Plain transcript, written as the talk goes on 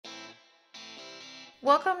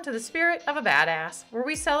Welcome to the Spirit of a Badass, where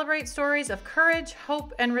we celebrate stories of courage,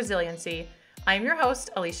 hope, and resiliency. I'm your host,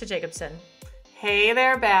 Alecia Jacobson. Hey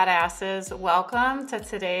there, badasses. Welcome to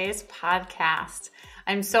today's podcast.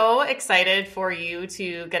 I'm so excited for you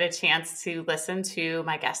to get a chance to listen to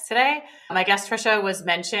my guest today. My guest, Trisha, was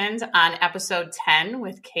mentioned on episode 10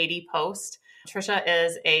 with Katie Post. Trisha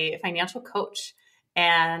is a financial coach.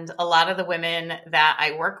 And a lot of the women that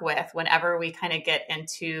I work with, whenever we kind of get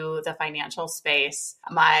into the financial space,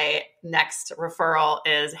 my next referral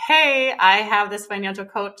is, hey, I have this financial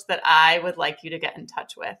coach that I would like you to get in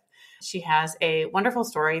touch with. She has a wonderful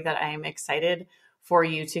story that I'm excited for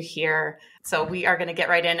you to hear. So we are going to get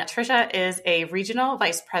right in. Trisha is a regional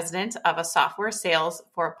vice president of a software sales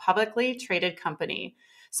for a publicly traded company.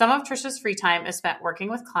 Some of Trisha's free time is spent working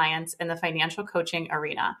with clients in the financial coaching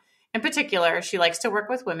arena. In particular, she likes to work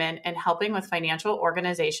with women in helping with financial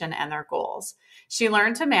organization and their goals. She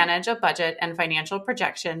learned to manage a budget and financial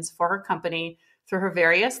projections for her company through her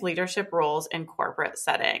various leadership roles in corporate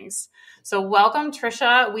settings. So welcome,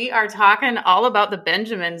 Trisha. We are talking all about the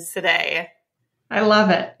Benjamins today. I love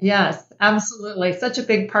it. Yes, absolutely. Such a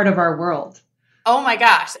big part of our world. Oh my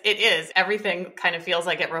gosh, it is. Everything kind of feels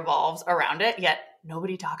like it revolves around it, yet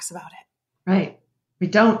nobody talks about it. Right. We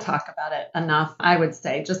don't talk about it enough, I would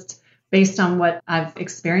say, just based on what I've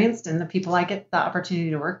experienced and the people I get the opportunity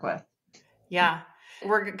to work with. Yeah.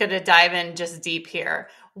 We're going to dive in just deep here.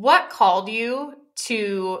 What called you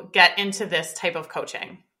to get into this type of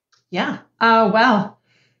coaching? Yeah. Well,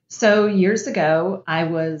 so years ago, I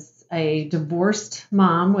was a divorced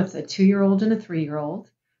mom with a 2-year-old and a 3-year-old.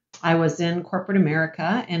 I was in corporate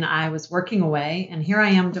America and I was working away. And here I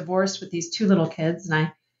am divorced with these 2 little kids. And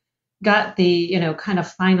I got the, kind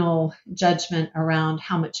of final judgment around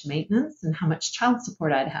how much maintenance and how much child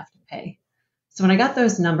support I'd have to pay. So when I got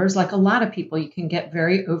those numbers, like a lot of people, you can get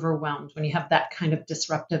very overwhelmed when you have that kind of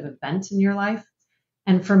disruptive event in your life.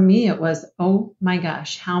 And for me, it was, oh my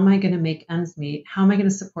gosh, how am I going to make ends meet? How am I going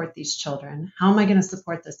to support these children? How am I going to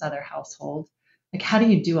support this other household? Like, how do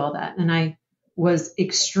you do all that? And I was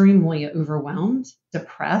extremely overwhelmed,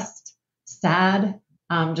 depressed, sad,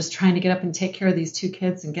 just trying to get up and take care of these 2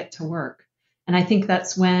 kids and get to work. And I think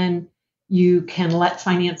that's when you can let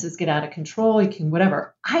finances get out of control. You can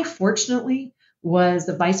whatever. I fortunately was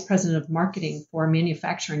the vice president of marketing for a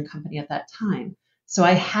manufacturing company at that time. So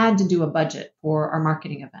I had to do a budget for our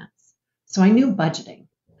marketing events. So I knew budgeting.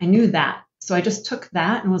 I knew that. So I just took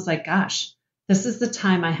that and was like, gosh, this is the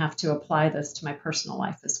time I have to apply this to my personal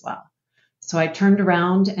life as well. So I turned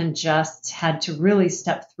around and just had to really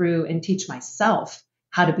step through and teach myself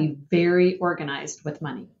how to be very organized with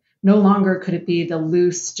money. No longer could it be the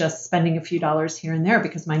loose, just spending a few dollars here and there,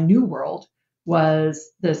 because my new world was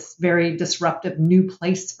this very disruptive new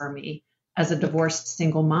place for me as a divorced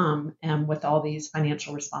single mom and with all these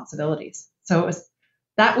financial responsibilities. So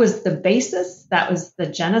that was the basis, that was the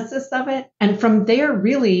genesis of it. And from there,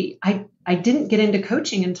 really, I didn't get into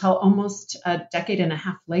coaching until almost a decade and a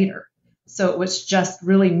half later. So it was just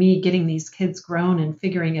really me getting these kids grown and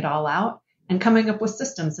figuring it all out and coming up with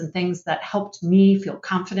systems and things that helped me feel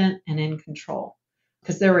confident and in control.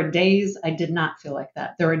 Because there were days I did not feel like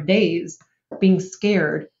that. There were days being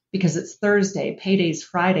scared because it's Thursday, payday's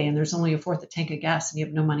Friday, and there's only a fourth a tank of gas and you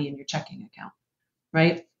have no money in your checking account,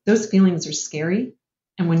 right? Those feelings are scary.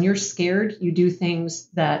 And when you're scared, you do things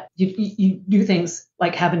that you do things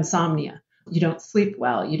like have insomnia. You don't sleep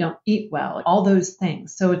well, you don't eat well, all those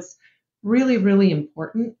things. So it's really, really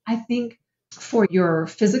important, I think, for your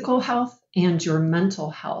physical health and your mental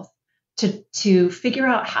health to figure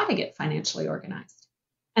out how to get financially organized.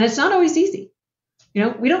 And it's not always easy.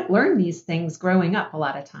 We don't learn these things growing up a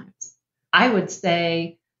lot of times. I would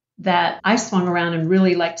say that I swung around and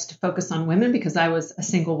really liked to focus on women because I was a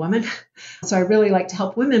single woman. So I really like to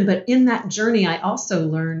help women. But in that journey, I also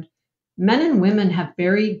learned men and women have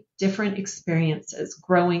very different experiences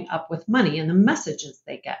growing up with money and the messages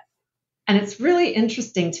they get. And it's really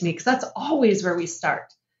interesting to me because that's always where we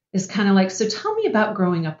start, is kind of like, so tell me about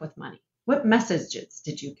growing up with money. What messages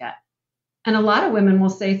did you get? And a lot of women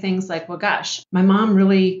will say things like, well, gosh, my mom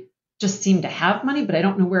really just seemed to have money, but I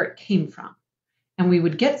don't know where it came from. And we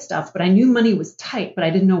would get stuff, but I knew money was tight, but I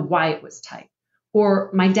didn't know why it was tight.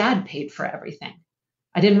 Or my dad paid for everything.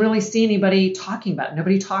 I didn't really see anybody talking about it.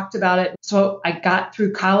 Nobody talked about it. So I got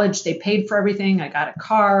through college. They paid for everything. I got a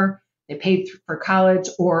car. They paid for college,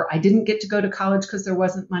 or I didn't get to go to college because there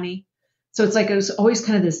wasn't money. So it's like it was always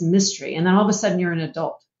kind of this mystery. And then all of a sudden you're an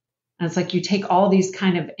adult. And it's like you take all these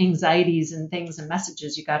kind of anxieties and things and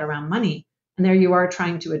messages you got around money, and there you are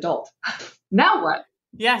trying to adult. Now what?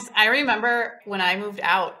 Yes, I remember when I moved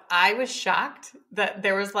out, I was shocked that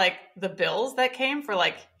there was like the bills that came for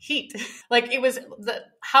like heat. Like it was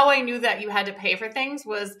how I knew that you had to pay for things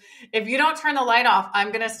was if you don't turn the light off, I'm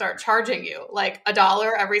going to start charging you like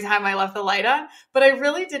 $1 every time I left the light on. But I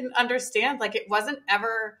really didn't understand. Like it wasn't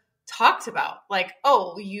ever talked about. Like,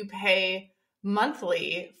 oh, you pay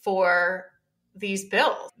monthly for these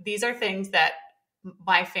bills. These are things that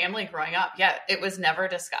my family growing up, yeah, it was never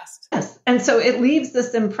discussed. Yes. And so it leaves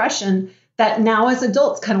this impression that now as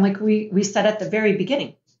adults, kind of like we said at the very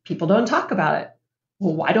beginning, people don't talk about it.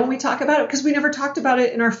 Well, why don't we talk about it? Because we never talked about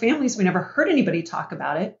it in our families. We never heard anybody talk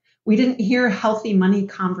about it. We didn't hear healthy money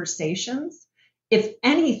conversations. If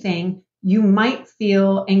anything, you might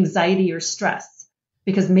feel anxiety or stress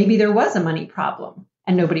because maybe there was a money problem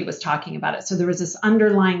and nobody was talking about it. So there was this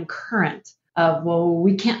underlying current of, well,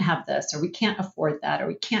 we can't have this, or we can't afford that, or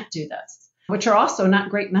we can't do this, which are also not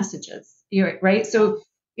great messages, right? So,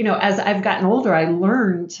 as I've gotten older, I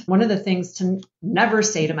learned one of the things to never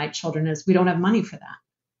say to my children is, we don't have money for that,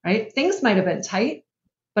 right? Things might have been tight,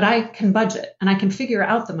 but I can budget and I can figure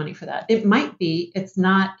out the money for that. It might be it's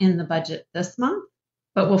not in the budget this month,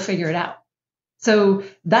 but we'll figure it out. So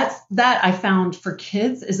that I found for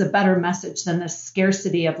kids is a better message than the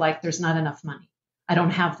scarcity of like, there's not enough money. I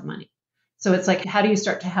don't have the money. So it's like, how do you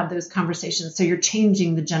start to have those conversations? So you're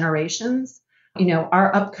changing the generations,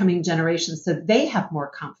 our upcoming generations, so they have more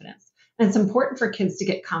confidence. And it's important for kids to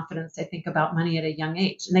get confidence, I think, about money at a young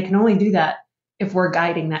age. And they can only do that if we're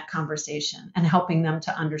guiding that conversation and helping them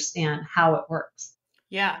to understand how it works.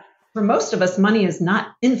 Yeah. For most of us, money is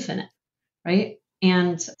not infinite, right?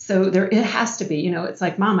 And so it has to be, it's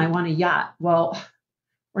like, Mom, I want a yacht. Well,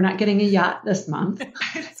 we're not getting a yacht this month.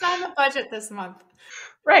 It's not in the budget this month.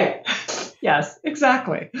 Right. Yes,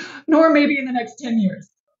 exactly. Nor maybe in the next 10 years.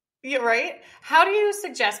 Yeah, right. How do you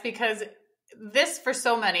suggest, because this for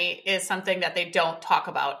so many is something that they don't talk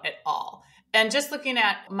about at all. And just looking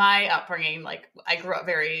at my upbringing, like I grew up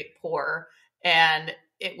very poor, and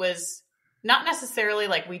it was not necessarily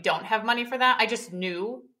like we don't have money for that. I just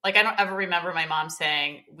knew, like, I don't ever remember my mom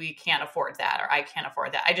saying we can't afford that or I can't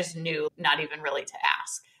afford that. I just knew not even really to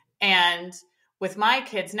ask. And with my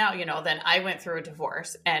kids now, then I went through a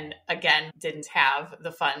divorce and again, didn't have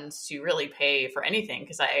the funds to really pay for anything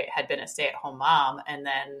because I had been a stay-at-home mom, and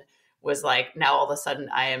then was like, now all of a sudden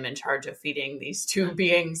I am in charge of feeding these two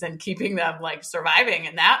beings and keeping them like surviving.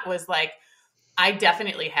 And that was like, I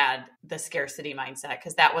definitely had the scarcity mindset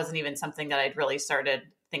because that wasn't even something that I'd really started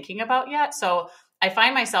thinking about yet. So I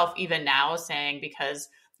find myself even now saying, because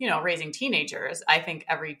raising teenagers, I think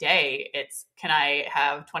every day it's, can I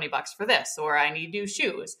have $20 for this? Or I need new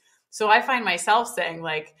shoes. So I find myself saying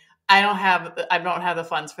like, I don't have the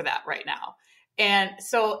funds for that right now. And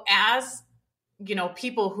so as,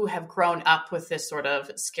 people who have grown up with this sort of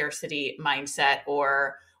scarcity mindset,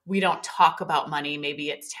 or we don't talk about money, maybe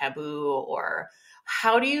it's taboo, or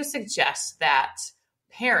how do you suggest that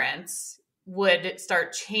parents would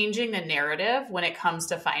start changing the narrative when it comes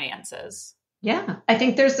to finances? Yeah, I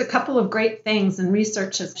think there's a couple of great things, and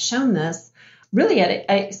research has shown this really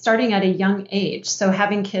starting at a young age. So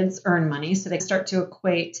having kids earn money, so they start to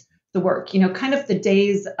equate the work, kind of the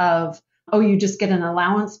days of, oh, you just get an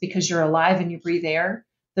allowance because you're alive and you breathe air.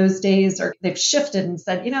 Those days they've shifted and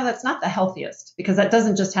said, that's not the healthiest because that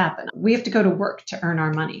doesn't just happen. We have to go to work to earn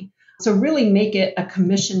our money. So really make it a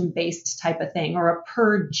commission-based type of thing or a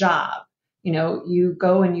per job. You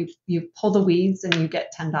go and you pull the weeds and you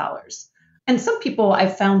get $10. And some people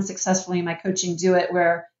I've found successfully in my coaching do it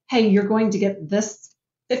where, hey, you're going to get this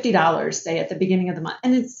 $50, say at the beginning of the month.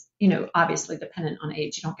 And it's, obviously dependent on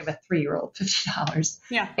age. You don't give a 3-year-old $50.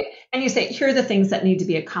 Yeah. And you say, here are the things that need to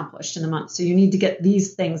be accomplished in a month. So you need to get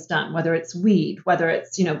these things done, whether it's weed, whether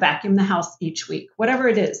it's, vacuum the house each week, whatever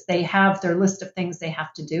it is, they have their list of things they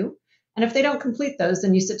have to do. And if they don't complete those,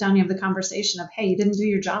 then you sit down and you have the conversation of, hey, you didn't do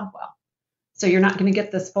your job well. So you're not going to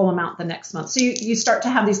get this full amount the next month. So you start to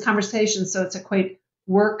have these conversations. So it's equate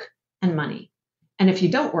work and money. And if you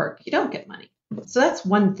don't work, you don't get money. So that's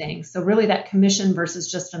one thing. So really that commission versus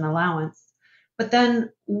just an allowance. But then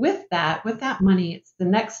with that money, it's the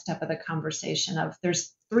next step of the conversation of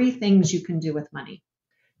there's 3 things you can do with money.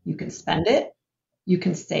 You can spend it, you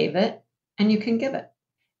can save it, and you can give it.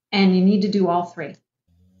 And you need to do all 3.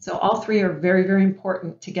 So all 3 are very, very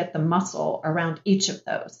important to get the muscle around each of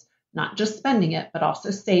those. Not just spending it, but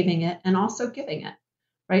also saving it and also giving it,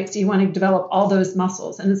 right? So you want to develop all those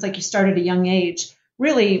muscles. And it's like you start at a young age.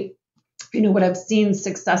 Really, what I've seen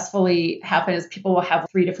successfully happen is people will have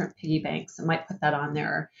 3 different piggy banks and might put that on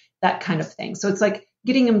there, that kind of thing. So it's like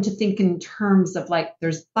getting them to think in terms of like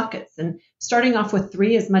there's buckets, and starting off with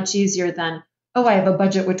 3 is much easier than, oh, I have a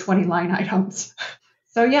budget with 20 line items.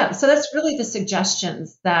 So yeah, so that's really the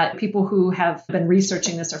suggestions that people who have been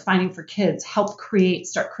researching this are finding for kids help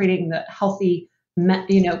start creating the healthy,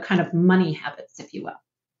 kind of money habits, if you will.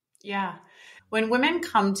 Yeah. When women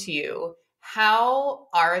come to you, how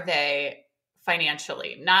are they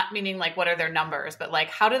financially? Not meaning like what are their numbers, but like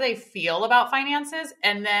how do they feel about finances?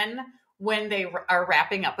 And then when they are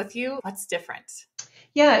wrapping up with you, what's different?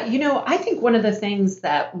 Yeah, I think one of the things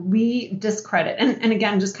that we discredit, and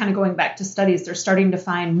again, just kind of going back to studies, they're starting to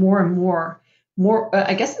find more and more,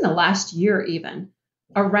 I guess in the last year even,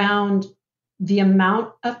 around the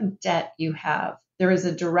amount of debt you have. There is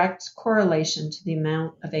a direct correlation to the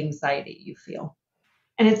amount of anxiety you feel.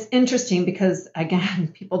 And it's interesting because, again,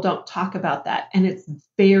 people don't talk about that. And it's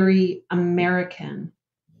very American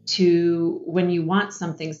to, when you want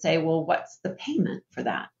something, say, well, what's the payment for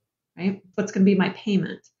that? Right? What's going to be my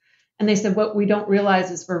payment? And they said, what we don't realize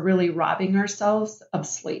is we're really robbing ourselves of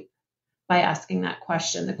sleep by asking that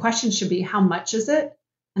question. The question should be, how much is it?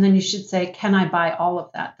 And then you should say, can I buy all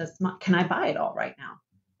of that this month? Can I buy it all right now?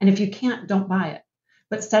 And if you can't, don't buy it.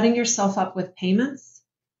 But setting yourself up with payments,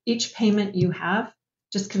 each payment you have,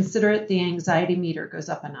 just consider it the anxiety meter goes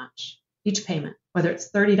up a notch. Each payment, whether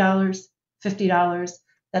it's $30, $50,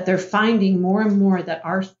 that they're finding more and more that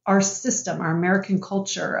our system, our American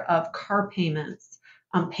culture of car payments,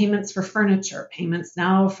 payments for furniture, payments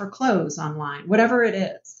now for clothes online, whatever it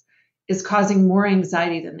is causing more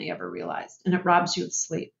anxiety than they ever realized. And it robs you of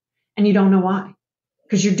sleep. And you don't know why.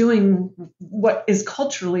 Because you're doing what is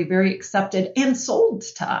culturally very accepted and sold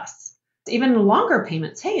to us. Even longer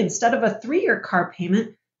payments. Hey, instead of a 3-year car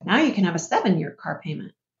payment, now you can have a 7-year car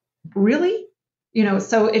payment. Really?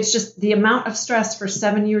 So it's just the amount of stress for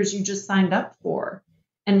 7 years you just signed up for.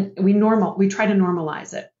 And we try to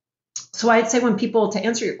normalize it. So I'd say to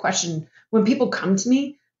answer your question, when people come to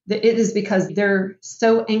me, it is because they're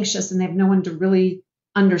so anxious and they have no one to really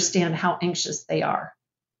understand how anxious they are.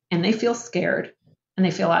 And they feel scared and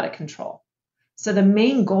they feel out of control. So the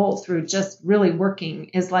main goal through just really working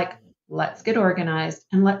is like, let's get organized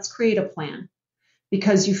and let's create a plan.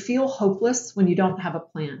 Because you feel hopeless when you don't have a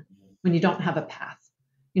plan, when you don't have a path.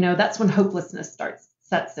 That's when hopelessness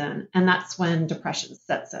sets in, and that's when depression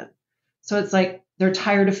sets in. So it's like they're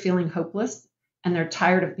tired of feeling hopeless and they're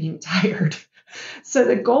tired of being tired. So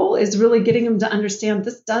the goal is really getting them to understand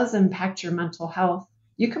this does impact your mental health.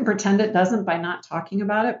 You can pretend it doesn't by not talking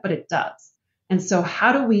about it, but it does. And so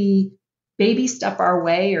how do we baby step our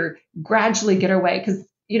way or gradually get our way? Because,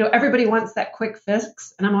 everybody wants that quick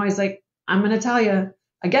fix. And I'm always like, I'm going to tell you,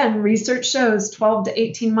 again, research shows 12 to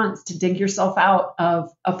 18 months to dig yourself out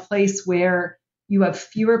of a place where you have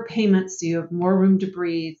fewer payments, so you have more room to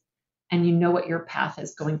breathe, and you know what your path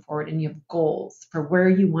is going forward, and you have goals for where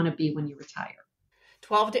you want to be when you retire.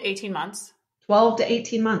 12 to 18 months? 12 to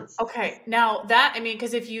 18 months. Okay. Now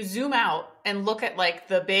because if you zoom out and look at like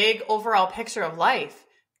the big overall picture of life,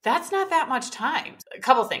 that's not that much time. A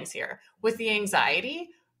couple things here. With the anxiety,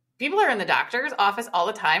 people are in the doctor's office all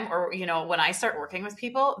the time, or, when I start working with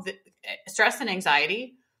people, stress and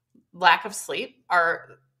anxiety, lack of sleep are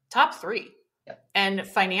top 3. Yep. And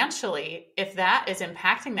financially, if that is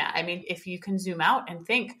impacting that, if you can zoom out and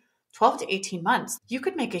think 12 to 18 months, you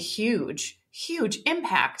could make a huge, huge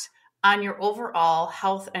impact on your overall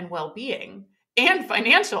health and well-being and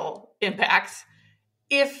financial impact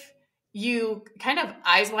if you kind of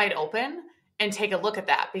eyes wide open and take a look at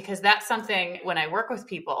that. Because that's something when I work with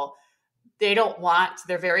people,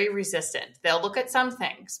 they're very resistant. They'll look at some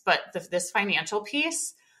things, but this financial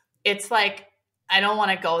piece, it's like, I don't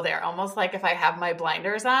want to go there. Almost like if I have my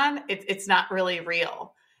blinders on, it's not really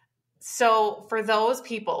real. So for those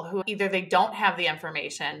people who either they don't have the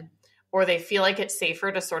information or they feel like it's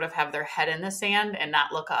safer to sort of have their head in the sand and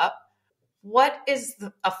not look up, what is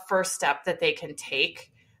a first step that they can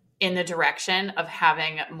take in the direction of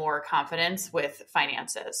having more confidence with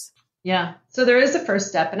finances? Yeah. So there is a first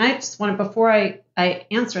step. And I just before I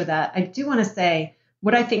answer that, I do want to say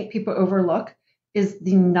what I think people overlook is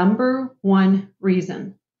the number one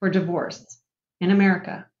reason for divorce in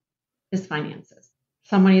America is finances.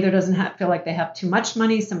 Someone either doesn't feel like they have too much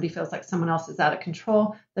money. Somebody feels like someone else is out of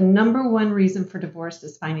control. The number one reason for divorce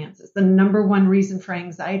is finances. The number one reason for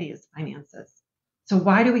anxiety is finances. So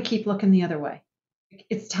why do we keep looking the other way?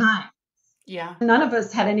 It's time. Yeah. None of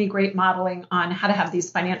us had any great modeling on how to have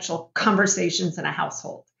these financial conversations in a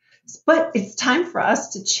household. But it's time for us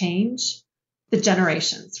to change the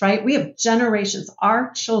generations, right? We have generations.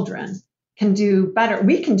 Our children can do better.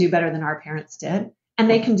 We can do better than our parents did, and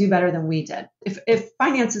they can do better than we did. If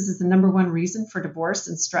finances is the number one reason for divorce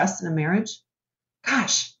and stress in a marriage,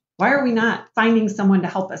 gosh, Why are we not finding someone to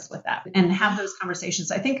help us with that and have those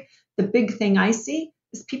conversations? I think the big thing I see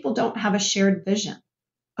is people don't have a shared vision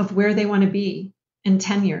of where they want to be in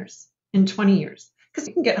 10 years, in 20 years, because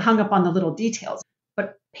you can get hung up on the little details,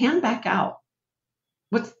 but pan back out.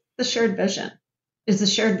 What's the shared vision? Is the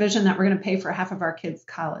shared vision that we're going to pay for half of our kids'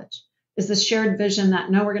 college? Is the shared vision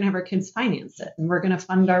that, no, we're going to have our kids finance it and we're going to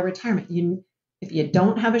fund our retirement? If you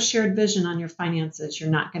don't have a shared vision on your finances,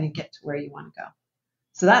 you're not going to get to where you want to go.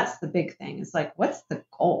 So that's the big thing. It's like, what's the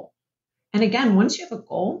goal? And again, once you have a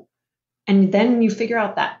goal and then you figure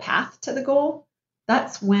out that path to the goal,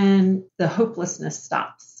 that's when the hopelessness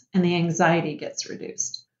stops and the anxiety gets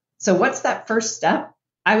reduced. So what's that first step?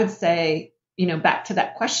 I would say, back to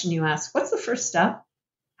that question you asked, what's the first step?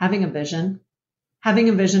 Having a vision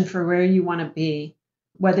for where you want to be,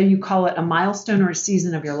 whether you call it a milestone or a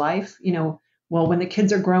season of your life. Well, when the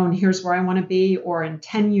kids are grown, here's where I want to be, or in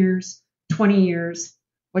 10 years, 20 years,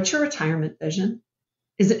 what's your retirement vision?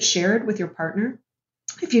 Is it shared with your partner?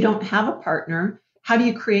 If you don't have a partner, how do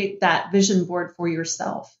you create that vision board for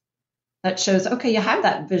yourself that shows, okay, you have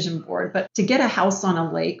that vision board, but to get a house on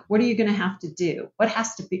a lake, what are you going to have to do? What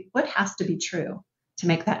has to be true to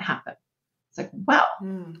make that happen? It's like, wow.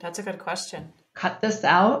 That's a good question. Cut this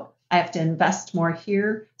out. I have to invest more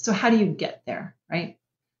here. So how do you get there? Right.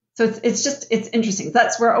 So it's interesting.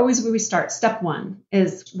 That's where we start. Step one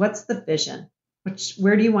is, what's the vision?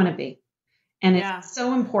 Where do you want to be? And it's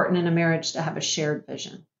so important in a marriage to have a shared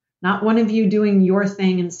vision. Not one of you doing your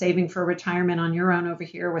thing and saving for retirement on your own over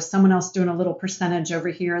here with someone else doing a little percentage over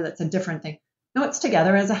here. That's a different thing. No, it's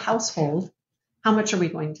together as a household. How much are we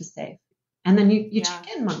going to save? And then you check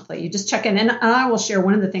in monthly. You just check in. And I will share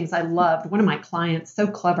one of the things I loved. One of my clients, so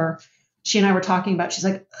clever. She and I were talking about, she's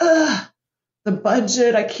like, the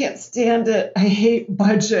budget, I can't stand it. I hate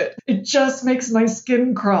budget. It just makes my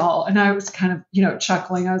skin crawl. And I was kind of,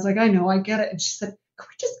 chuckling. I was like, I know, I get it. And she said, can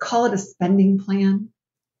we just call it a spending plan?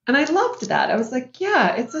 And I loved that. I was like,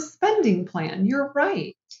 yeah, it's a spending plan. You're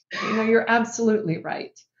right. You're absolutely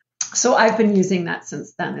right. So I've been using that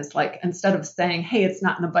since then. It's like, instead of saying, hey, it's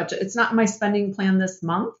not in the budget, it's not in my spending plan this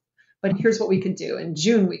month, but here's what we could do. In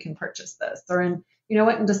June, we can purchase this. Or in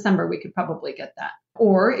December, we could probably get that.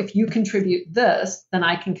 Or if you contribute this, then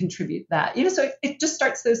I can contribute that. So it just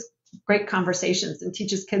starts those great conversations and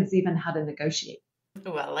teaches kids even how to negotiate.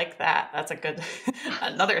 Oh, I like that. That's a good,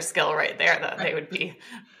 another skill right there that they would be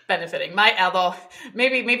benefiting. Although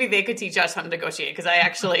maybe they could teach us how to negotiate, because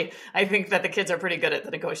I think that the kids are pretty good at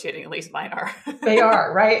the negotiating. At least mine are. They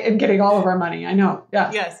are, right? And getting all of our money. I know.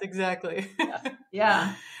 Yeah. Yes, exactly.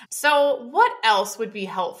 Yeah. So what else would be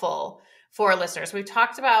helpful for listeners? We've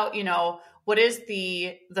talked about, what is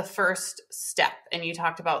the first step? And you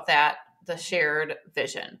talked about that, the shared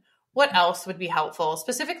vision. What else would be helpful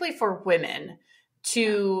specifically for women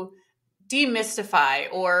to demystify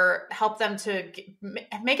or help them to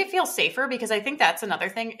make it feel safer? Because I think that's another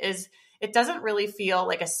thing, is it doesn't really feel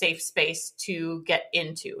like a safe space to get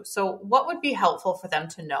into. So what would be helpful for them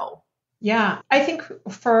to know? Yeah, I think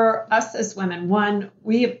for us as women, one,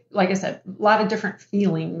 we have, like I said, a lot of different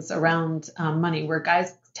feelings around money, where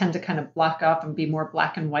guys tend to kind of block off and be more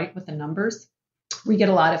black and white with the numbers. We get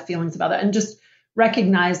a lot of feelings about that. And just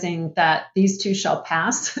recognizing that these two shall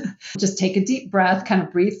pass. Just take a deep breath, kind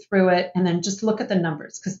of breathe through it, and then just look at the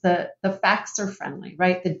numbers, because the facts are friendly,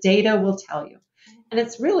 right? The data will tell you. And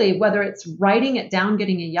it's really, whether it's writing it down,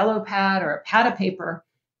 getting a yellow pad or a pad of paper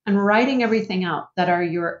and writing everything out that are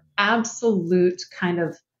your absolute kind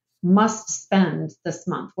of must spend this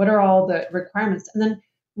month. What are all the requirements? And then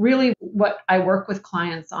really what I work with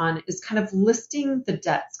clients on is kind of listing the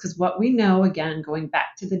debts, because what we know, again, going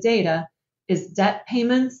back to the data, is debt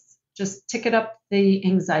payments just ticket up the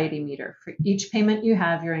anxiety meter. For each payment you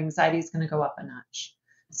have, your anxiety is going to go up a notch.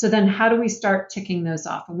 So then how do we start ticking those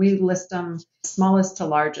off? And we list them smallest to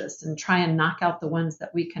largest and try and knock out the ones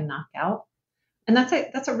that we can knock out. And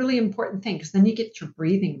that's a really important thing, because then you get your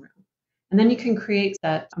breathing room. And then you can create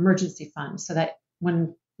that emergency fund so that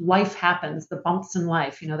when life happens, the bumps in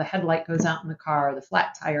life, the headlight goes out in the car, the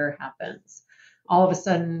flat tire happens. All of a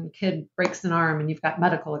sudden, kid breaks an arm and you've got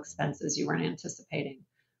medical expenses you weren't anticipating.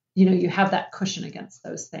 You have that cushion against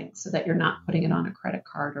those things so that you're not putting it on a credit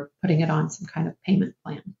card or putting it on some kind of payment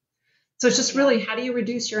plan. So it's just really, how do you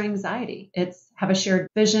reduce your anxiety? It's have a shared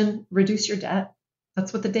vision, reduce your debt.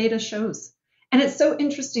 That's what the data shows. And it's so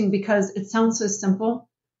interesting because it sounds so simple,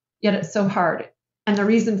 yet it's so hard. And the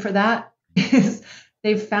reason for that is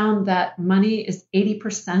they've found that money is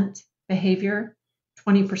 80% behavior,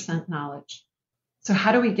 20% knowledge. So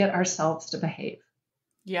how do we get ourselves to behave?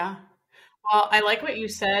 Yeah. Well, I like what you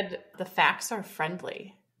said. The facts are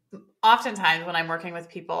friendly. oftentimes when I'm working with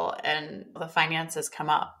people and the finances come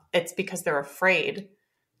up, it's because they're afraid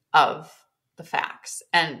of the facts.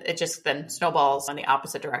 And it just then snowballs in the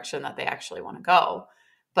opposite direction that they actually want to go.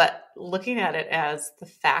 But looking at it as the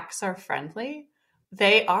facts are friendly,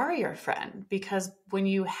 they are your friend, because when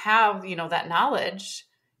you have, that knowledge,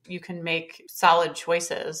 you can make solid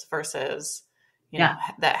choices versus,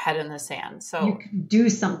 that head in the sand. So you can do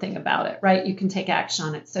something about it, right? You can take action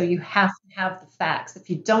on it. So you have to have the facts. If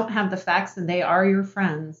you don't have the facts, then they are your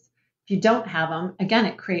friends. If you don't have them, again,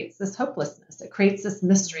 it creates this hopelessness. It creates this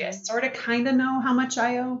mystery. I sort of kind of know how much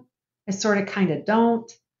I owe. I sort of kind of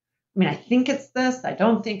don't. I mean, I think it's this. I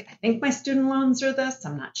think my student loans are this.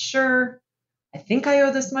 I'm not sure. I think I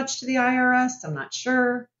owe this much to the IRS. I'm not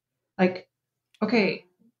sure. Okay,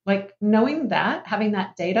 knowing that, having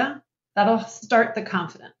that data, that'll start the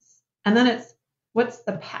confidence. And then it's, what's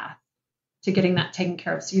the path to getting that taken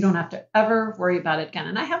care of so you don't have to ever worry about it again?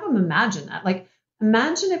 And I have them imagine that.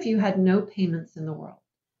 Imagine if you had no payments in the world.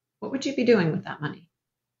 What would you be doing with that money?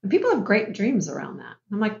 And people have great dreams around that.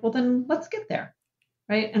 I'm like, well, then let's get there,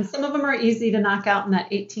 right? And some of them are easy to knock out in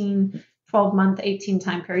that 12-month, 18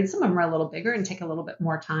 time period. Some of them are a little bigger and take a little bit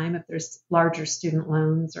more time if there's larger student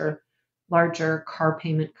loans or larger car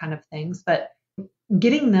payment kind of things. But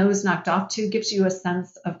getting those knocked off too gives you a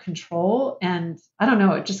sense of control. And I don't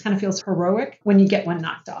know, it just kind of feels heroic when you get one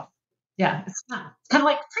knocked off. Yeah, it's fun. It's kind of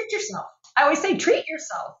like treat yourself. I always say treat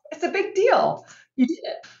yourself. It's a big deal. You did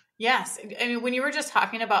it. Yes. I mean, when you were just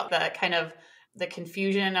talking about the kind of the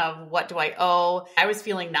confusion of what do I owe, I was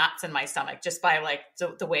feeling knots in my stomach just by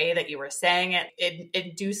the way that you were saying it. It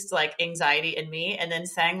induced anxiety in me. And then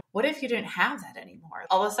saying, what if you didn't have that anymore?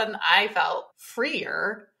 All of a sudden I felt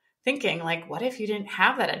freer thinking what if you didn't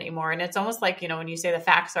have that anymore? And it's almost like, when you say the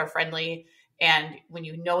facts are friendly and when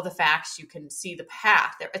you know the facts, you can see the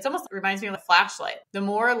path. It's almost reminds me of a flashlight. The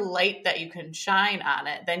more light that you can shine on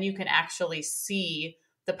it, then you can actually see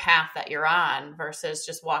the path that you're on versus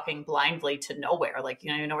just walking blindly to nowhere.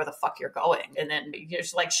 You know where the fuck you're going. And then you're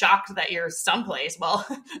just shocked that you're someplace. Well,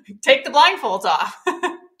 take the blindfolds off.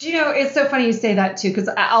 It's so funny you say that too, because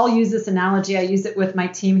I'll use this analogy. I use it with my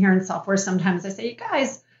team here in software. Sometimes I say, you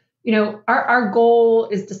guys, our goal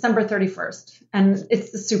is December 31st and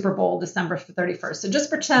it's the Super Bowl, December 31st. So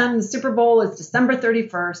just pretend the Super Bowl is December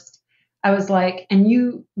 31st. I was like, and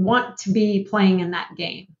you want to be playing in that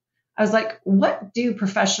game. I was like, what do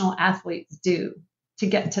professional athletes do to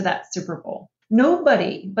get to that Super Bowl?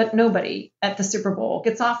 Nobody at the Super Bowl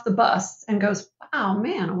gets off the bus and goes, wow,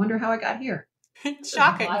 man, I wonder how I got here.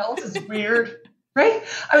 Shocking. This is weird. Right?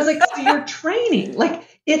 I was like, so you're training.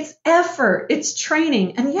 It's effort, it's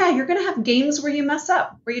training. And yeah, you're going to have games where you mess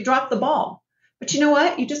up, where you drop the ball. But you know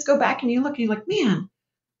what? You just go back and you look and you're like, man,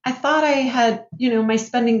 I thought I had, my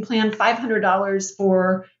spending plan, $500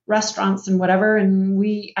 for restaurants and whatever. And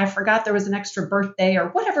I forgot there was an extra birthday or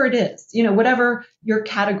whatever it is, whatever your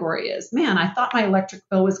category is. Man, I thought my electric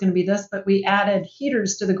bill was going to be this, but we added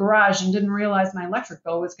heaters to the garage and didn't realize my electric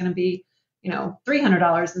bill was going to be,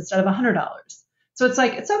 $300 instead of $100. So it's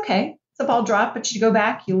it's okay. It's a ball drop, but you go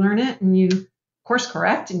back, you learn it, and you course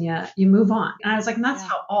correct, and you move on. And I was like, and that's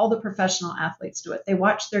how all the professional athletes do it. They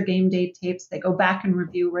watch their game day tapes, they go back and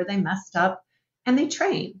review where they messed up, and they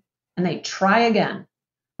train, and they try again.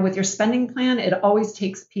 With your spending plan, it always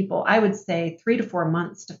takes people, I would say, 3 to 4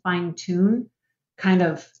 months to fine tune kind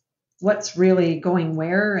of what's really going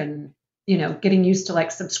where, and getting used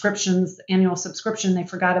to subscriptions, annual subscription they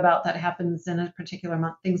forgot about that happens in a particular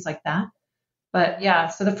month, things like that. But yeah,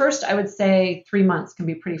 so the first, I would say 3 months can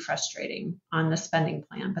be pretty frustrating on the spending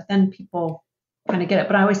plan, but then people kind of get it.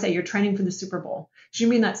 But I always say you're training for the Super Bowl. So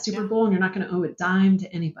you're in that Super Bowl and you're not going to owe a dime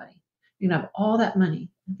to anybody. You're going to have all that money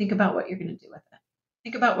and think about what you're going to do with it.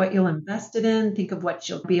 Think about what you'll invest it in. Think of what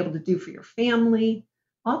you'll be able to do for your family,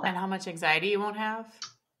 all that. And how much anxiety you won't have.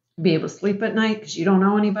 Be able to sleep at night because you don't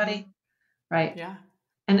know anybody. Right. Yeah.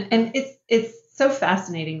 And it's so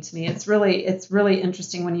fascinating to me. It's really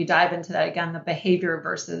interesting when you dive into that again, the behavior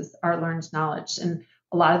versus our learned knowledge. And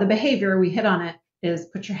a lot of the behavior, we hit on it, is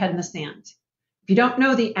put your head in the sand. If you don't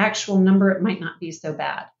know the actual number, it might not be so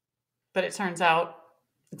bad. But it turns out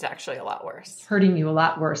it's actually a lot worse. It's hurting you a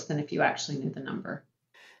lot worse than if you actually knew the number.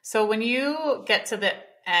 So when you get to the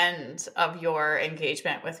end of your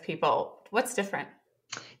engagement with people, what's different?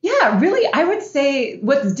 Yeah, really, I would say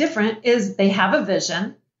what's different is they have a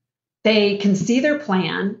vision. They can see their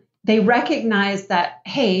plan. They recognize that,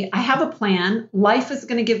 hey, I have a plan. Life is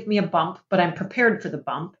going to give me a bump, but I'm prepared for the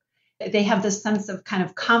bump. They have this sense of kind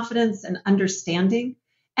of confidence and understanding.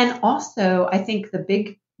 And also, I think the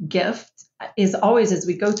big gift is always, as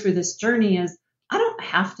we go through this journey, is I don't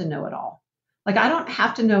have to know it all. Like, I don't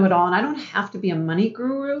have to know it all, and I don't have to be a money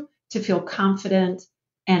guru to feel confident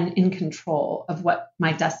and in control of what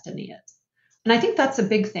my destiny is. And I think that's a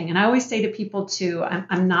big thing. And I always say to people too,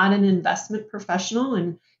 I'm not an investment professional.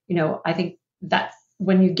 And, I think that's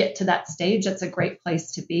when you get to that stage, that's a great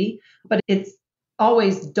place to be. But it's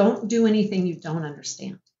always don't do anything you don't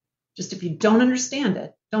understand. Just if you don't understand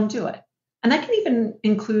it, don't do it. And that can even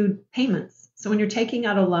include payments. So when you're taking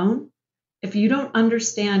out a loan, if you don't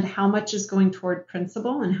understand how much is going toward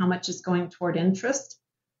principal and how much is going toward interest,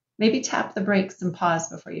 maybe tap the brakes and pause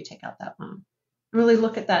before you take out that loan. Really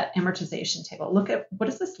look at that amortization table. Look at, what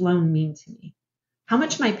does this loan mean to me? How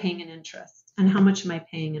much am I paying in interest? And how much am I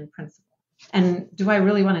paying in principal? And do I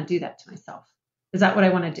really want to do that to myself? Is that what I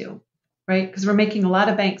want to do? Right? Because we're making a lot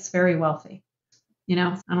of banks very wealthy. I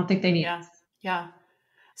don't think they need us. Yeah.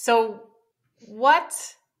 So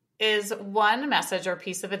what is one message or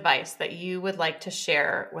piece of advice that you would like to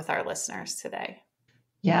share with our listeners today?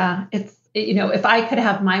 Yeah, if I could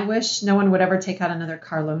have my wish, no one would ever take out another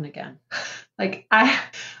car loan again. Like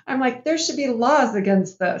I'm like, there should be laws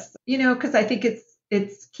against this, because I think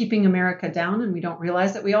it's keeping America down, and we don't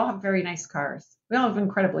realize that we all have very nice cars. We all have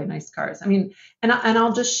incredibly nice cars. I mean, and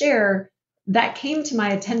I'll just share that came to my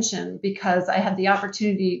attention because I had the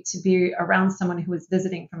opportunity to be around someone who was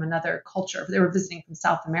visiting from another culture. They were visiting from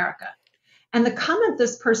South America. And the comment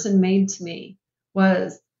this person made to me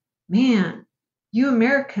was, man, you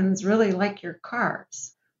Americans really like your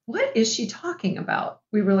cars. What is she talking about?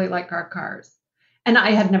 We really like our cars. And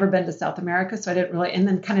I had never been to South America, so I didn't really, and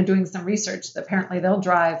then kind of doing some research, apparently they'll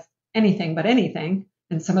drive anything but anything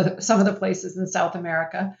in some of the places in South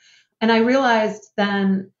America. And I realized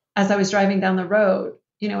then as I was driving down the road,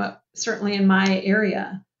 certainly in my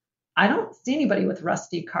area, I don't see anybody with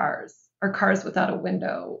rusty cars or cars without a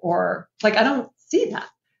window, or like, I don't see that.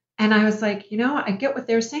 And I was like, I get what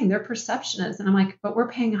they're saying. Their perception is, and I'm like, but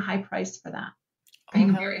we're paying a high price for that. Paying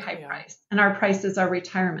a very high price. And our price is our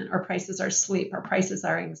retirement. Our price is our sleep. Our price is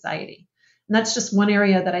our anxiety. And that's just one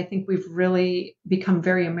area that I think we've really become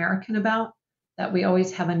very American about, that we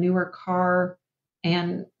always have a newer car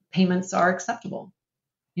and payments are acceptable.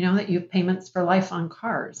 That you have payments for life on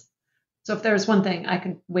cars. So if there's one thing I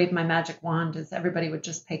could wave my magic wand, is everybody would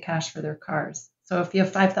just pay cash for their cars. So if you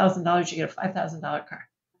have $5,000, you get a $5,000 car.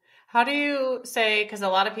 How do you say, because a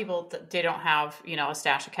lot of people, they don't have, a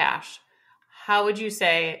stash of cash. How would you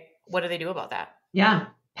say, what do they do about that? Yeah.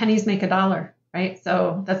 Pennies make a dollar, right?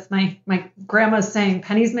 So that's my grandma's saying,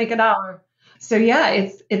 pennies make a dollar. So yeah,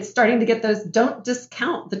 it's starting to get those. Don't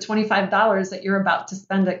discount the $25 that you're about to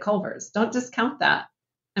spend at Culver's. Don't discount that.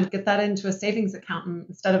 And get that into a savings account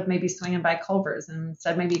instead of maybe swinging by Culver's. And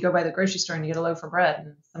instead, maybe you go by the grocery store and you get a loaf of bread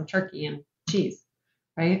and some turkey and cheese,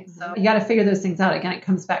 right? Mm-hmm. So you got to figure those things out. Again, it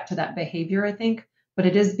comes back to that behavior, I think, but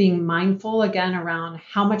it is being mindful again around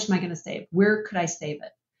how much am I going to save? Where could I save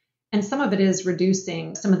it? And some of it is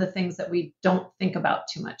reducing some of the things that we don't think about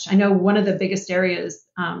too much. I know one of the biggest areas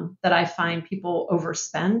that I find people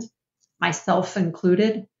overspend, myself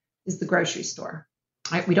included, is the grocery store.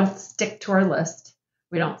 Right? We don't stick to our list.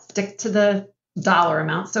 We don't stick to the dollar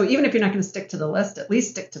amount. So even if you're not going to stick to the list, at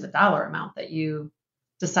least stick to the dollar amount that you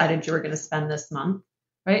decided you were going to spend this month,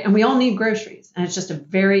 right? And we all need groceries. And it's just a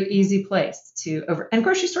very easy place and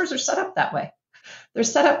grocery stores are set up that way. They're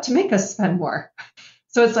set up to make us spend more.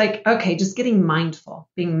 So it's like, okay, just being mindful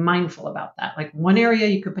about that. Like one area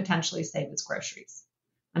you could potentially save is groceries.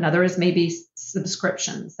 Another is maybe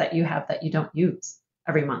subscriptions that you have that you don't use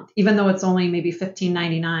every month, even though it's only maybe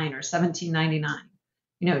 $15.99 or $17.99.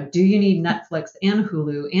 Do you need Netflix and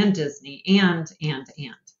Hulu and Disney and?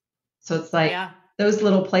 So it's like those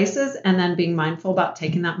little places, and then being mindful about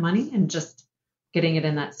taking that money and just getting it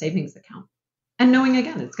in that savings account. And knowing,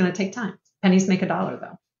 again, it's going to take time. Pennies make a dollar,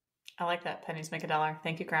 though. I like that. Pennies make a dollar.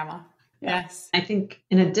 Thank you, Grandma. Yes. I think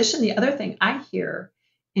in addition, the other thing I hear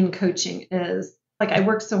in coaching is like, I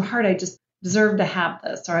work so hard, I just deserve to have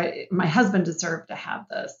this, or my husband deserved to have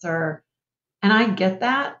this, and I get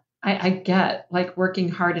that. I get like working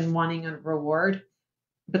hard and wanting a reward,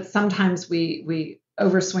 but sometimes we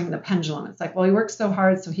overswing the pendulum. It's like, well, he worked so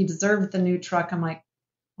hard, so he deserved the new truck. I'm like,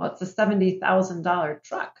 well, it's a $70,000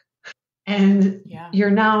 truck. And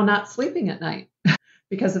you're now not sleeping at night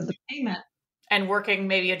because of the payment. And working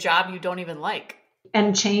maybe a job you don't even like.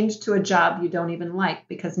 And change to a job you don't even like,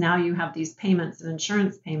 because now you have these payments and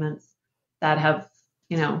insurance payments that have,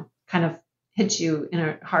 kind of hit you in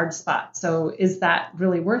a hard spot. So is that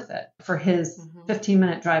really worth it for his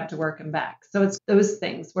 15-minute drive to work and back? So it's those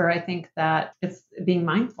things where I think that it's being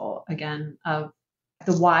mindful again of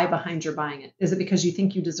the why behind your buying it. Is it because you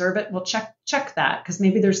think you deserve it? Well, check that, because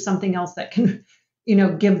maybe there's something else that can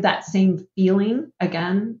give that same feeling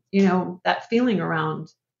again, that feeling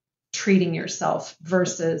around treating yourself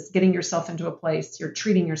versus getting yourself into a place you're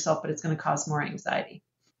treating yourself, but it's going to cause more anxiety.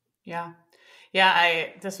 Yeah. Yeah.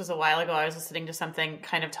 This was a while ago. I was listening to something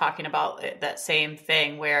kind of talking about that same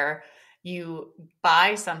thing where you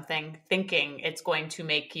buy something thinking it's going to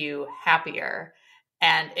make you happier,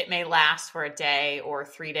 and it may last for a day or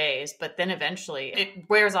 3 days, but then eventually it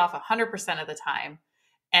wears off 100% of the time.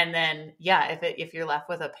 And then, yeah, if you're left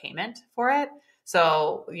with a payment for it.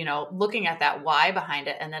 So, looking at that why behind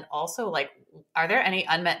it. And then also, like, are there any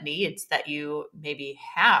unmet needs that you maybe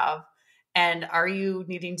have? And are you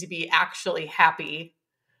needing to be actually happy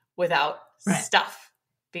without Right. stuff?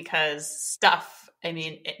 Because stuff, I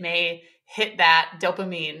mean, it may hit that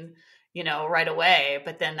dopamine, right away,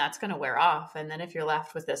 but then that's going to wear off. And then if you're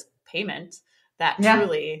left with this payment that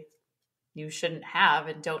truly you shouldn't have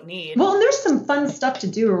and don't need. Well, and there's some fun stuff to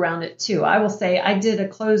do around it too. I will say I did a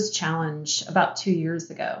clothes challenge about 2 years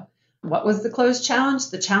ago. What was the clothes challenge?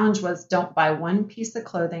 The challenge was don't buy one piece of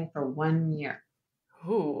clothing for 1 year.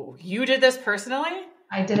 Ooh, you did this personally?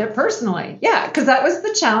 I did it personally. Yeah, because that was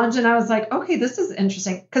the challenge. And I was like, okay, this is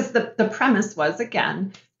interesting. Because the premise was,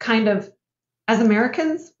 again, kind of, as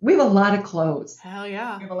Americans, we have a lot of clothes. Hell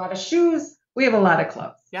yeah. We have a lot of shoes. We have a lot of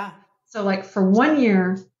clothes. Yeah. So like for 1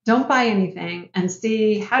 year, don't buy anything and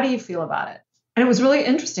see, how do you feel about it? And it was really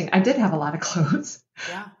interesting. I did have a lot of clothes.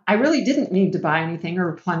 Yeah. I really didn't need to buy anything or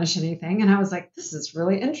replenish anything. And I was like, this is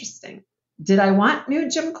really interesting. Did I want new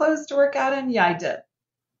gym clothes to work out in? Yeah, I did.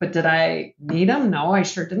 But did I need them? No, I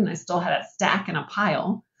sure didn't. I still had a stack and a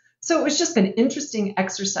pile. So it was just an interesting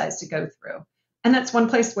exercise to go through. And that's one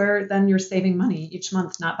place where then you're saving money each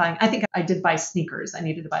month, not buying. I think I did buy sneakers. I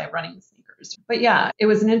needed to buy running sneakers. But yeah, it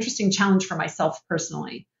was an interesting challenge for myself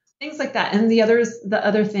personally. Things like that. And the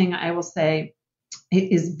other thing I will say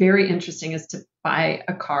it is very interesting is to buy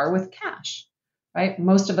a car with cash, right?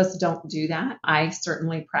 Most of us don't do that. I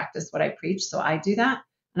certainly practice what I preach, so I do that.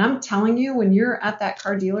 And I'm telling you, when you're at that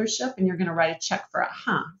car dealership and you're going to write a check for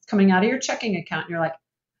it's coming out of your checking account, and you're like,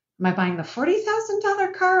 am I buying the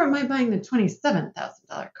 $40,000 car or am I buying the $27,000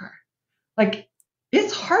 car? Like,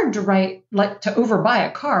 it's hard to to overbuy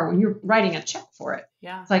a car when you're writing a check for it.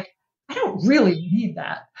 Yeah. It's like, I don't really need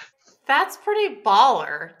that. That's pretty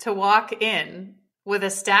baller to walk in with a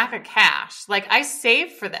stack of cash. Like, I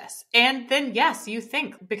saved for this. And then, yes, you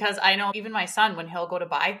think, because I know even my son, when he'll go to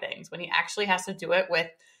buy things, when he actually has to do it with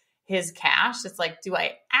his cash, it's like, do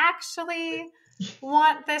I actually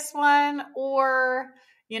want this one? Or,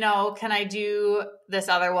 can I do this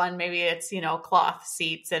other one? Maybe it's, cloth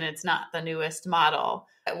seats and it's not the newest model.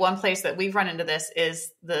 One place that we've run into this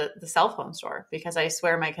is the cell phone store, because I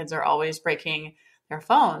swear my kids are always breaking their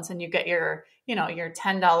phones, and you get your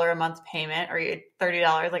 $10 a month payment or your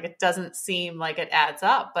 $30. Like, it doesn't seem like it adds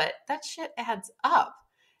up, but that shit adds up.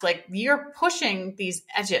 Like, you're pushing these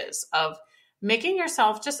edges of making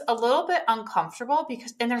yourself just a little bit uncomfortable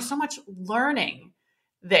and there's so much learning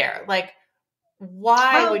there. Like,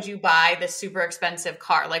 why would you buy this super expensive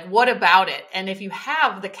car? Like, what about it? And if you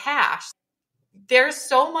have the cash, there's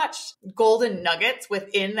so much golden nuggets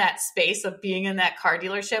within that space of being in that car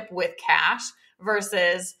dealership with cash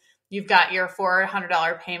versus you've got your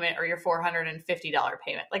 $400 payment or your $450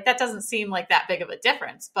 payment. Like, that doesn't seem like that big of a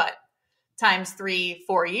difference, but times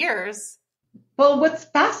 3-4 years. Well, what's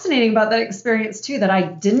fascinating about that experience too, that I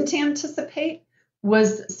didn't anticipate,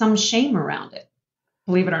 was some shame around it.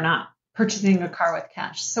 Believe it or not, purchasing a car with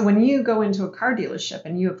cash. So when you go into a car dealership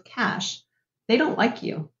and you have cash, they don't like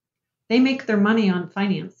you. They make their money on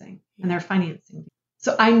financing, and they're financing.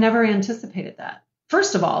 So I never anticipated that.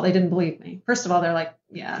 First of all, they didn't believe me. First of all, they're like,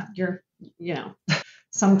 yeah, you're,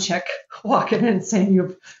 some chick walking in saying you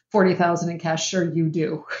have $40,000 in cash. Sure, you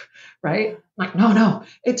do. Right? I'm like, no,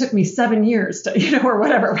 it took me 7 years to, or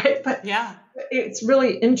whatever. Right. But yeah, it's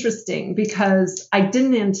really interesting because I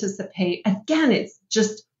didn't anticipate, again, it's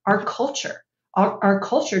just our culture. Our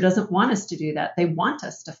culture doesn't want us to do that. They want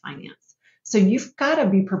us to finance. So you've got to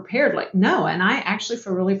be prepared. Like, no. And I actually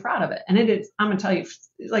feel really proud of it. And it is, I'm going to tell you,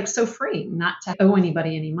 like, so freeing not to owe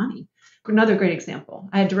anybody any money. Another great example.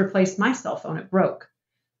 I had to replace my cell phone. It broke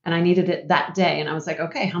and I needed it that day. And I was like,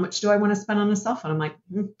 okay, how much do I want to spend on a cell phone? I'm like,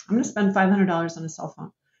 I'm going to spend $500 on a cell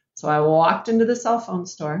phone. So I walked into the cell phone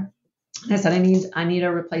store and I said, I need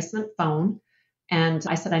a replacement phone. And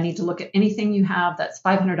I said, I need to look at anything you have that's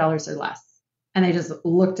 $500 or less. And they just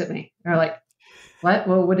looked at me. They're like, what?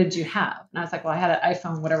 Well, what did you have? And I was like, well, I had an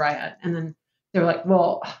iPhone, whatever I had. And then they were like,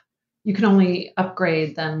 well, you can only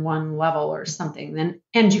upgrade then one level or something.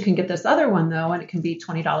 And you can get this other one though, and it can be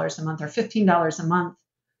 $20 a month or $15 a month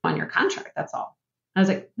on your contract. That's all. I was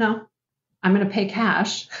like, no, I'm going to pay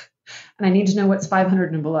cash and I need to know what's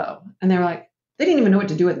 500 and below. And they were like, they didn't even know what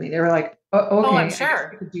to do with me. They were like, oh, okay, I'm I guess sure.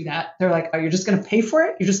 we could do that. They're like, oh, you're just going to pay for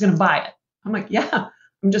it? You're just going to buy it? I'm like, yeah,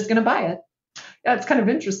 I'm just going to buy it. Yeah, it's kind of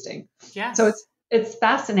interesting. Yes. So it's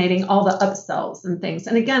fascinating, all the upsells and things.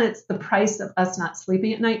 And again, it's the price of us not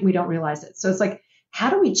sleeping at night and we don't realize it. So it's like, how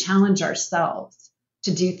do we challenge ourselves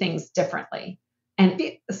to do things differently? And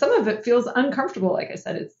some of it feels uncomfortable. Like I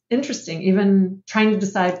said, it's interesting, even trying to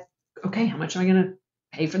decide, okay, how much am I going to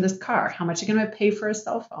pay for this car? How much am I going to pay for a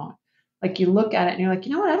cell phone? Like you look at it and you're like,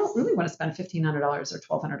 you know what? I don't really want to spend $1,500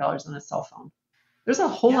 or $1,200 on a cell phone. There's a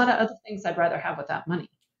whole lot of other things I'd rather have with that money.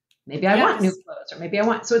 Maybe I want new clothes, or maybe I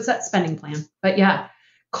want, so it's that spending plan. But yeah,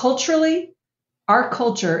 culturally, our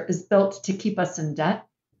culture is built to keep us in debt,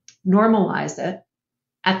 normalize it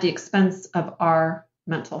at the expense of our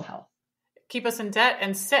mental health. Keep us in debt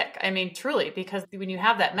and sick. I mean, truly, because when you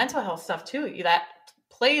have that mental health stuff too, that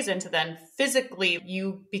plays into then physically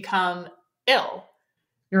you become ill.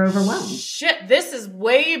 You're overwhelmed. Shit, this is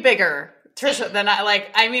way bigger, Trisha, than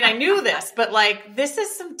I knew this, but like, this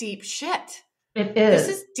is some deep shit. It is.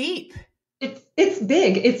 This is deep. It's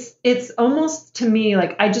big. It's almost, to me,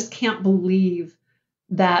 like, I just can't believe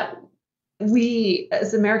that we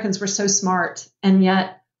as Americans were so smart, and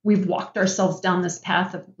yet we've walked ourselves down this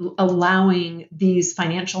path of allowing these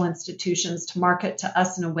financial institutions to market to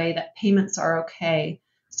us in a way that payments are okay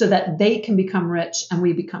so that they can become rich and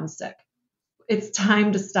we become sick. It's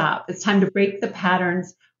time to stop. It's time to break the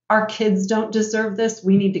patterns. Our kids don't deserve this.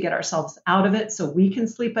 We need to get ourselves out of it so we can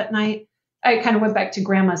sleep at night. I kind of went back to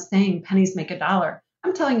grandma's saying, pennies make a dollar.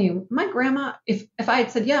 I'm telling you, my grandma, if I had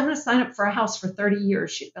said, yeah, I'm going to sign up for a house for 30 years,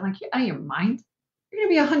 she'd been like, you're out of your mind. You're going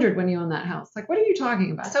to be 100 when you own that house. Like, what are you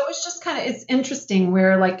talking about? So it's just it's interesting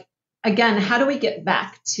where, like, again, how do we get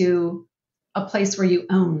back to a place where you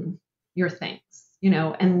own your things,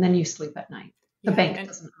 and then you sleep at night? The bank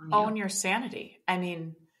doesn't own your sanity. I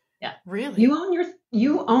mean, yeah, really.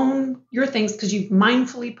 You own your things because you've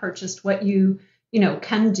mindfully purchased what you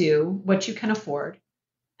can do, what you can afford.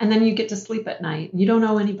 And then you get to sleep at night and you don't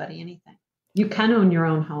owe anybody anything. You can own your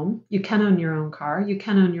own home. You can own your own car. You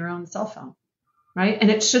can own your own cell phone, right? And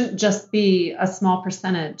it shouldn't just be a small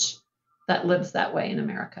percentage that lives that way in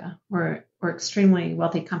America. We're extremely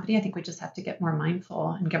wealthy company. I think we just have to get more mindful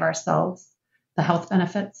and give ourselves the health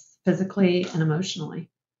benefits physically and emotionally.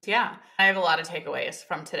 Yeah, I have a lot of takeaways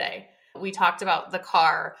from today. We talked about the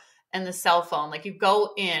car and the cell phone. Like, you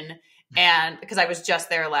go in, and because I was just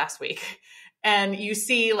there last week, and you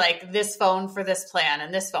see like this phone for this plan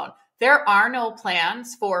and this phone. There are no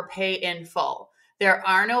plans for pay in full. There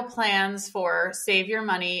are no plans for save your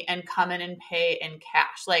money and come in and pay in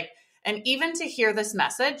cash. And even to hear this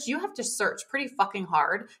message, you have to search pretty fucking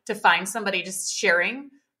hard to find somebody just sharing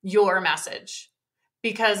your message.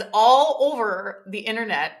 Because all over the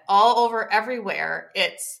internet, all over everywhere,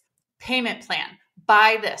 it's payment plan.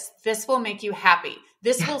 Buy this. This will make you happy.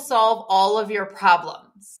 This will solve all of your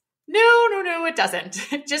problems. No, it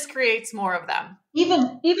doesn't. It just creates more of them.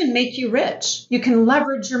 Even make you rich. You can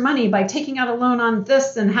leverage your money by taking out a loan on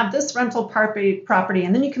this and have this rental property.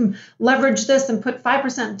 And then you can leverage this and put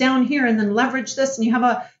 5% down here and then leverage this and you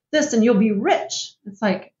have this and you'll be rich. It's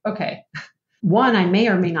like, okay, one, I may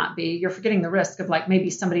or may not be. You're forgetting the risk of, like, maybe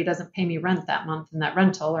somebody doesn't pay me rent that month in that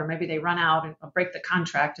rental, or maybe they run out and I'll break the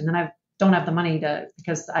contract and then I don't have the money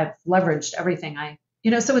because I've leveraged everything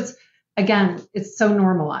so it's so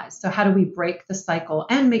normalized. So how do we break the cycle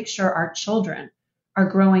and make sure our children are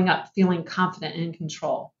growing up feeling confident and in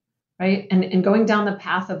control, right? And going down the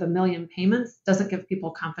path of a million payments doesn't give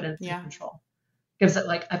people confidence and control. It gives it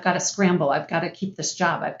like, I've got to scramble. I've got to keep this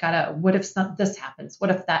job. What if this happens?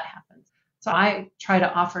 What if that happens? So I try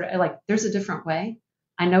to offer, there's a different way.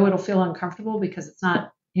 I know it'll feel uncomfortable because it's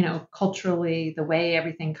not, culturally the way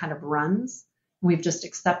everything kind of runs. We've just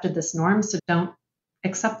accepted this norm. So don't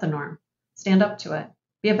accept the norm. Stand up to it.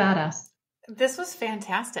 Be a badass. This was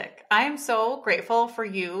fantastic. I am so grateful for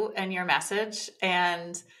you and your message.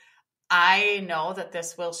 And I know that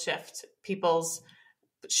this will shift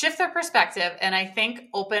their perspective. And I think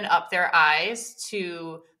open up their eyes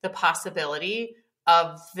to the possibility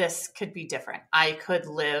of this could be different. I could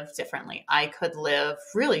live differently. I could live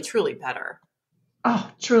really, truly better.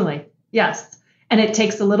 Oh, truly. Yes. And it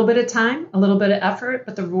takes a little bit of time, a little bit of effort,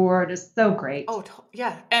 but the reward is so great. Oh,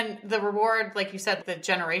 yeah. And the reward, like you said, the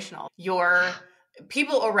generational, your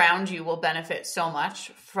people around you will benefit so much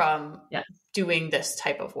from doing this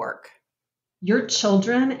type of work. Your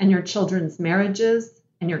children and your children's marriages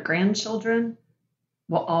and your grandchildren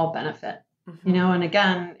will all benefit. Mm-hmm. And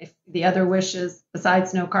again, if the other wishes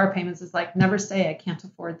besides no car payments is like, never say I can't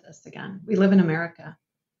afford this again. We live in America.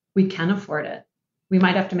 we can afford it. We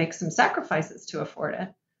might have to make some sacrifices to afford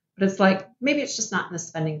it, but it's like, maybe it's just not in the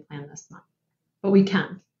spending plan this month, but we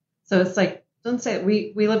can. So it's like, don't say it.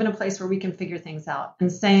 We live in a place where we can figure things out,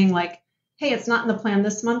 and saying like, hey, it's not in the plan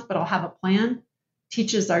this month, but I'll have a plan,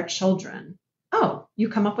 teaches our children, oh, you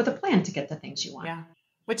come up with a plan to get the things you want. Yeah.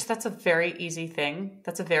 Which that's a very easy thing.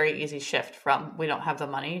 That's a very easy shift from we don't have the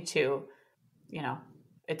money to,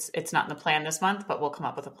 it's not in the plan this month, but we'll come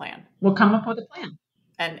up with a plan. We'll come up with a plan.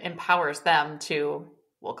 And empowers them to,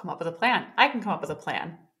 we'll come up with a plan. I can come up with a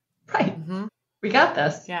plan. Right. Mm-hmm. We got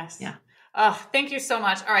this. Yes. Yeah. Oh, thank you so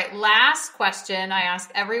much. All right. Last question I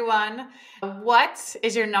ask everyone. What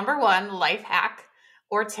is your number one life hack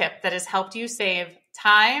or tip that has helped you save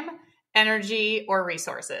time, energy, or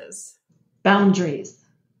resources? Boundaries.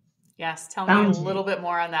 Yes. Tell me a little bit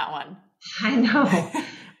more on that one. I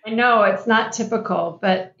know it's not typical,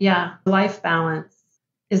 but yeah, life balance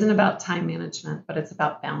isn't about time management, but it's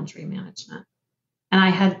about boundary management. And I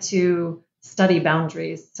had to study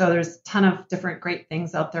boundaries. So there's a ton of different great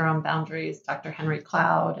things out there on boundaries, Dr. Henry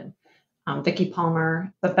Cloud and Vicki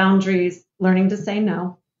Palmer. But boundaries, learning to say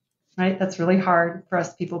no, right? That's really hard for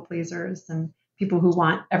us people pleasers and people who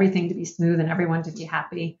want everything to be smooth and everyone to be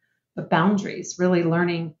happy. But boundaries, really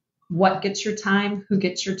learning what gets your time, who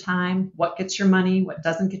gets your time, what gets your money, what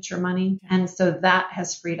doesn't get your money. And so that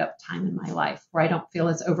has freed up time in my life where I don't feel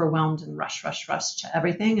as overwhelmed and rush to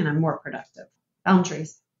everything, and I'm more productive.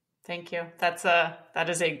 Boundaries. Thank you. That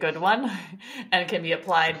is a good one and can be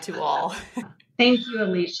applied to all. Thank you,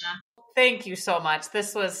 Alecia. Thank you so much.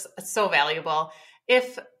 This was so valuable.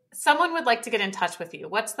 If someone would like to get in touch with you,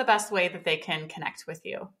 what's the best way that they can connect with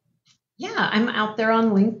you? Yeah, I'm out there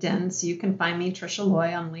on LinkedIn, so you can find me, Trisha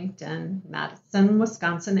Loy, on LinkedIn, Madison,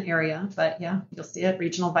 Wisconsin area. But yeah, you'll see it,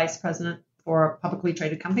 Regional Vice President for a publicly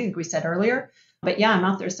traded company, like we said earlier. But yeah, I'm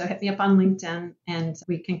out there, so hit me up on LinkedIn and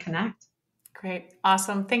we can connect. Great.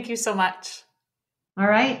 Awesome. Thank you so much. All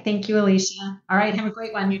right. Thank you, Alecia. All right. Have a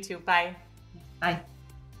great one. You too. Bye. Bye.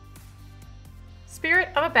 Spirit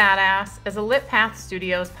of a Badass is a Lit Path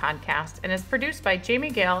Studios podcast and is produced by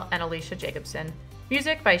Jamie Gale and Alecia Jacobson.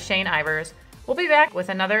 Music by Shane Ivers. We'll be back with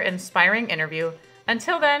another inspiring interview.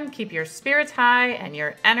 Until then, keep your spirits high and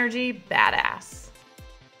your energy badass.